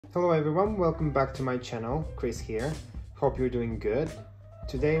Hello everyone, welcome back to my channel. Chris here. Hope you're doing good.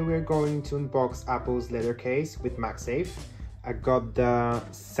 Today we're going to unbox Apple's leather case with MagSafe. I got the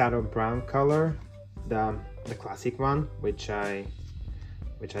saddle brown color, the classic one, which I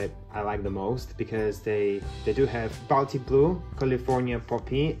like the most because they do have Baltic blue, California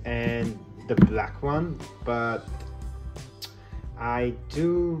poppy, and the black one, but I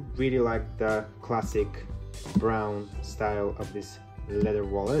do really like the classic brown style of this leather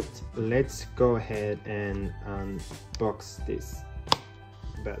wallet. Let's go ahead and unbox this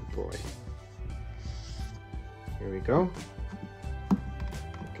bad boy. Here we go. We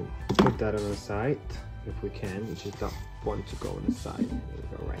can put that on the side if we can, which is the one to go on the side. Here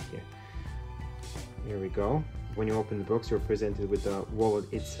we go, right here. Here we go. When you open the box, you're presented with the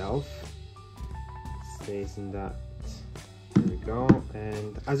wallet itself. It stays in that. Here we go.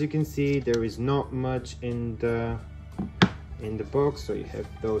 And as you can see, there is not much in the box, so you have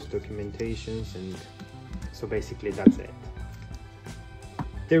those documentations, and so basically that's it.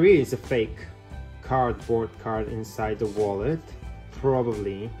 There is a fake cardboard card inside the wallet,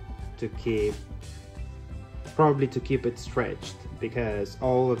 probably to keep it stretched, because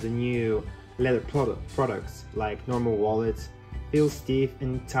all of the new leather products like normal wallets feel stiff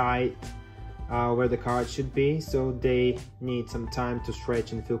and tight where the card should be, so they need some time to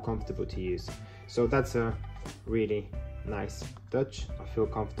stretch and feel comfortable to use. So that's a really nice touch. I feel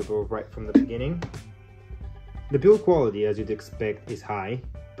comfortable right from the beginning. The build quality, as you'd expect, is high,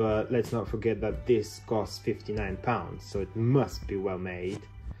 but let's not forget that this costs £59, so it must be well made.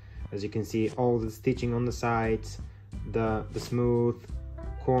 As you can see, all the stitching on the sides, the smooth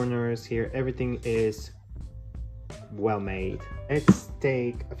corners here, everything is well made. Let's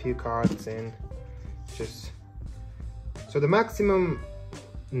take a few cards in. So the maximum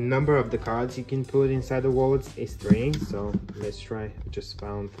number of the cards you can put inside the wallets is 3, so let's try. I just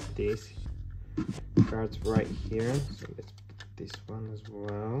found these cards right here, so let's put this one as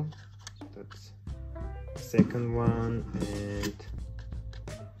well. So that's the second one, and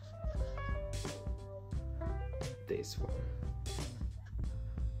this one.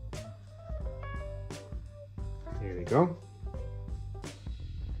 Here we go.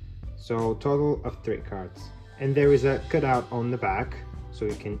 So total of 3 cards, and there is a cutout on the back, so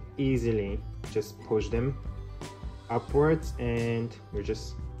you can easily just push them upwards and you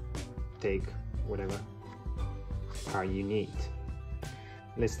just take whatever card you need.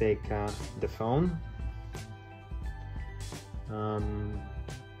 Let's take the phone.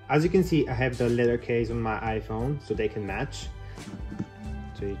 As you can see, I have the leather case on my iPhone, so they can match.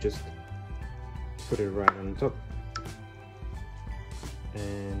 So you just put it right on top,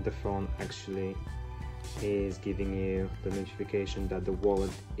 and the phone actually is giving you the notification that the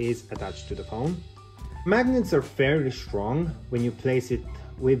wallet is attached to the phone. Magnets are fairly strong when you place it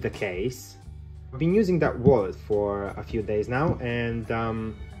with the case. I've been using that wallet for a few days now, and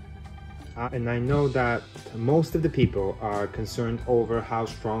I know that most of the people are concerned over how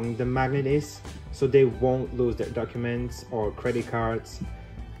strong the magnet is, so they won't lose their documents or credit cards.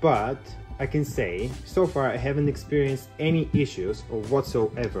 But I can say, so far I haven't experienced any issues or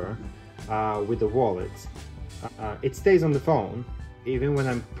whatsoever with the wallet. It stays on the phone even when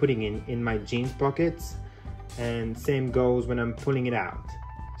I'm putting it in my jeans pockets, and same goes when I'm pulling it out,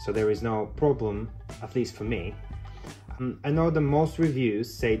 so there is no problem, at least for me. I know that most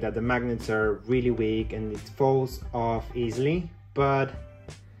reviews say that the magnets are really weak and it falls off easily, but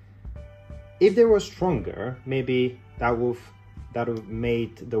if they were stronger, maybe that would have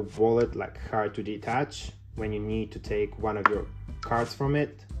made the wallet like hard to detach when you need to take one of your cards from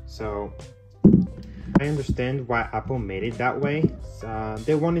it. So I understand why Apple made it that way.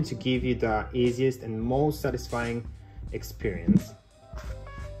 They wanted to give you the easiest and most satisfying experience.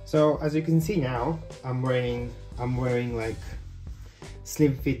 So as you can see now, I'm wearing like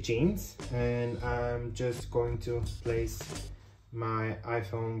slim fit jeans, and I'm just going to place my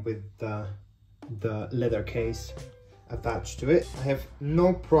iPhone with the leather case attached to it. I have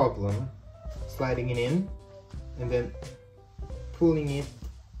no problem sliding it in and then pulling it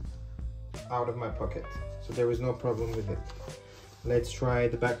out of my pocket, so there is no problem with it. Let's try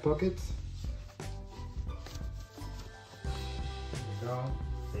the back pocket. There we go.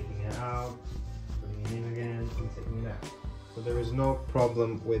 Taking it out, putting it in again, and taking it out. So there is no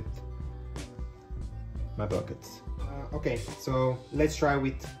problem with my pockets. Okay, so let's try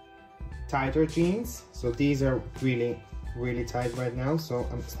with tighter jeans. So these are really tight right now, so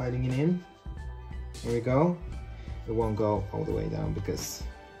I'm sliding it in. Here we go. It won't go all the way down because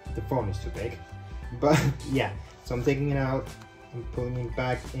the phone is too big, but yeah, so I'm taking it out, I'm pulling it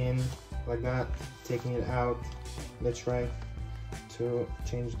back in like that, taking it out. Let's try to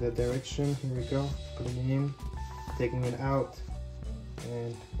change the direction. Here we go, putting it in, taking it out,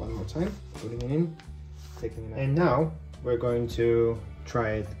 and one more time, putting it in, taking it out. And now we're going to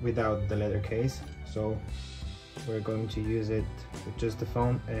try it without the leather case. So we're going to use it with just the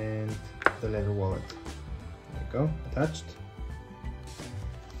phone and the leather wallet. There we go, attached.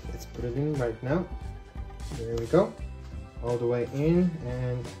 Let's put it in right now. There we go, all the way in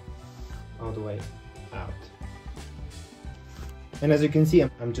and all the way out. And as you can see,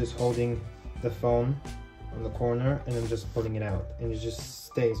 I'm just holding the phone on the corner and I'm just pulling it out, and it just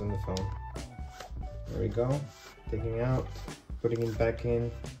stays on the phone. There we go, taking it out, putting it back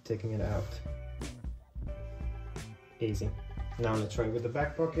in, taking it out. Easy. Now let's try it with the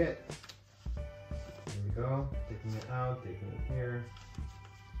back pocket. There we go, taking it out, taking it here.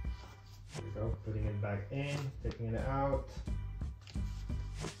 There we go, putting it back in, taking it out.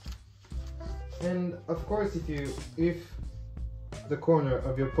 And of course, if the corner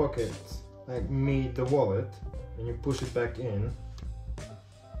of your pocket like meet the wallet and you push it back in,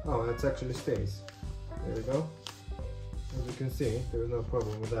 oh, that actually stays. There we go. As you can see, there's no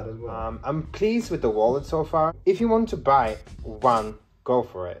problem with that as well. I'm pleased with the wallet so far. If you want to buy one, go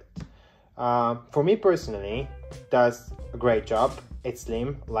for it. For me personally, it does a great job. It's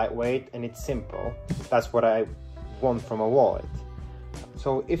slim, lightweight, and it's simple. That's what I want from a wallet.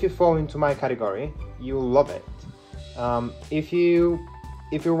 So if you fall into my category, you'll love it. If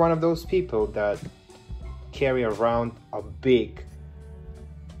you're one of those people that carry around a big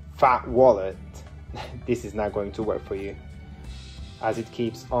fat wallet, this is not going to work for you, as it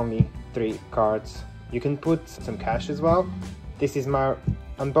keeps only 3 cards. You can put some cash as well. This is my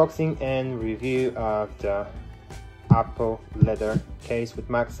unboxing and review of the Apple leather case with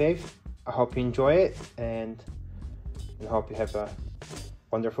MagSafe. I hope you enjoy it, and I hope you have a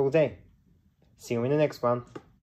wonderful day. See you in the next one.